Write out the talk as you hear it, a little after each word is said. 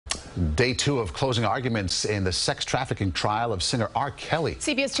Day 2 of closing arguments in the sex trafficking trial of singer R. Kelly.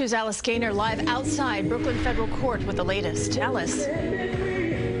 CBS 2's Alice Gaynor live outside Brooklyn Federal Court with the latest. Alice.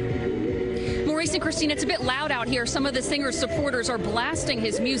 Maurice and Christine, it's a bit loud out here. Some of the singer's supporters are blasting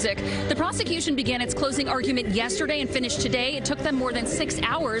his music. The prosecution began its closing argument yesterday and finished today. It took them more than 6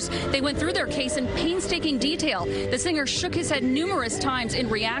 hours. They went through their case in painstaking detail. The singer shook his head numerous times in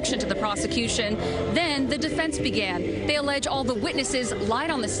reaction to the prosecution. Then the defense began. They allege all the witnesses lied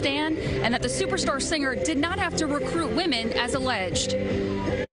on the stand and that the superstar singer did not have to recruit women as alleged.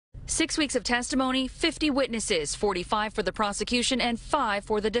 6 weeks of testimony, 50 witnesses, 45 for the prosecution and 5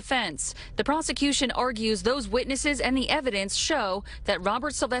 for the defense. The prosecution argues those witnesses and the evidence show that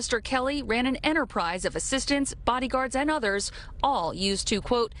Robert Sylvester Kelly ran an enterprise of assistants, bodyguards, and others, all used to,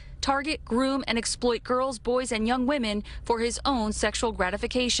 quote, target, groom, and exploit girls, boys, and young women for his own sexual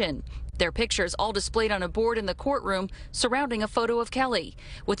gratification. Their pictures all displayed on a board in the courtroom surrounding a photo of Kelly.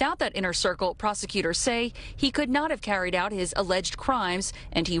 Without that inner circle, prosecutors say he could not have carried out his alleged crimes,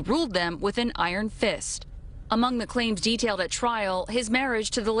 and he ruled them with an iron fist. Among the claims detailed at trial, his marriage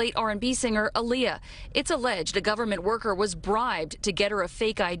to the late R&B singer Aaliyah. It's alleged a government worker was bribed to get her a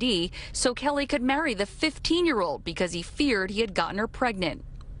fake ID so Kelly could marry the 15-year-old because he feared he had gotten her pregnant.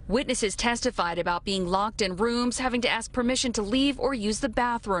 Witnesses testified about being locked in rooms, having to ask permission to leave or use the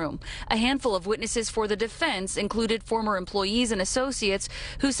bathroom. A handful of witnesses for the defense included former employees and associates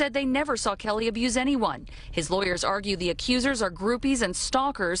who said they never saw Kelly abuse anyone. His lawyers argue the accusers are groupies and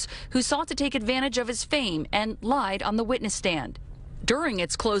stalkers who sought to take advantage of his fame and lied on the witness stand. During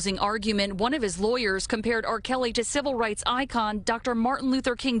its closing argument, one of his lawyers compared R. Kelly to civil rights icon Dr. Martin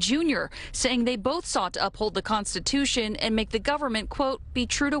Luther King Jr., saying they both sought to uphold the Constitution and make the government, quote, be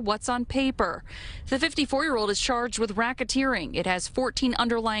true to what's on paper. The 54-year-old is charged with racketeering. It has 14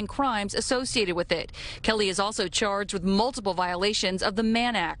 underlying crimes associated with it. Kelly is also charged with multiple violations of the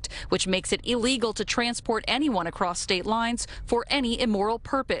Mann Act, which makes it illegal to transport anyone across state lines for any immoral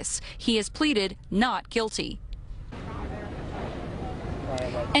purpose. He has pleaded not guilty.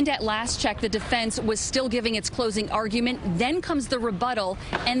 And at last check, the defense was still giving its closing argument. Then comes the rebuttal,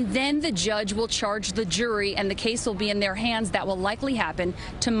 and then the judge will charge the jury, and the case will be in their hands. That will likely happen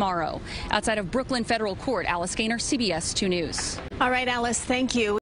tomorrow. Outside of Brooklyn Federal Court, Alice Gaynor, CBS 2 News. All right, Alice, thank you.